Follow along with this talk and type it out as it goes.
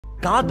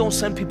God don't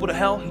send people to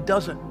hell. He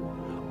doesn't.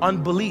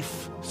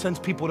 Unbelief sends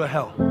people to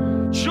hell.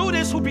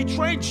 Judas, who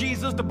betrayed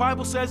Jesus, the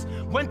Bible says,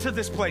 went to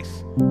this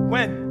place.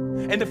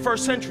 When? In the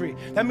first century.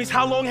 That means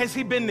how long has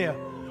he been there?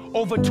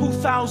 Over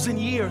 2,000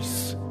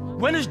 years.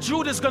 When is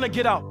Judas gonna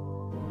get out?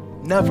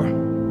 Never.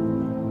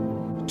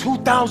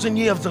 2,000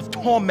 years of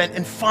torment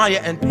and fire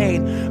and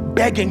pain,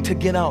 begging to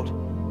get out.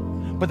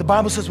 But the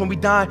Bible says when we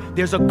die,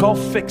 there's a gulf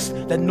fixed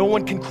that no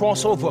one can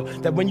cross over.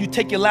 That when you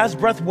take your last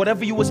breath,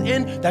 whatever you was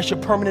in, that's your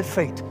permanent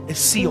fate. It's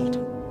sealed.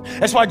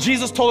 That's why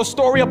Jesus told a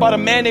story about a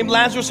man named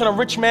Lazarus and a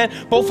rich man.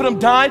 Both of them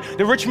died.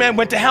 The rich man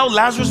went to hell.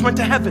 Lazarus went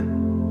to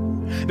heaven.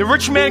 The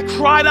rich man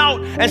cried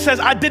out and says,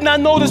 I did not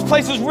know this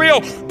place is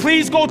real.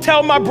 Please go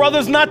tell my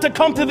brothers not to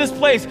come to this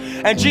place.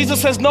 And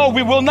Jesus says, no,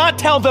 we will not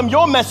tell them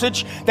your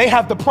message. They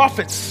have the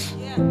prophets.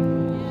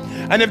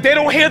 And if they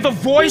don't hear the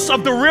voice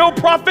of the real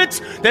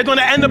prophets, they're going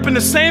to end up in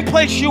the same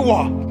place you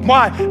are.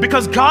 Why?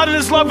 Because God in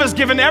His love has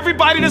given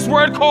everybody this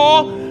word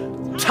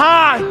called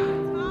time.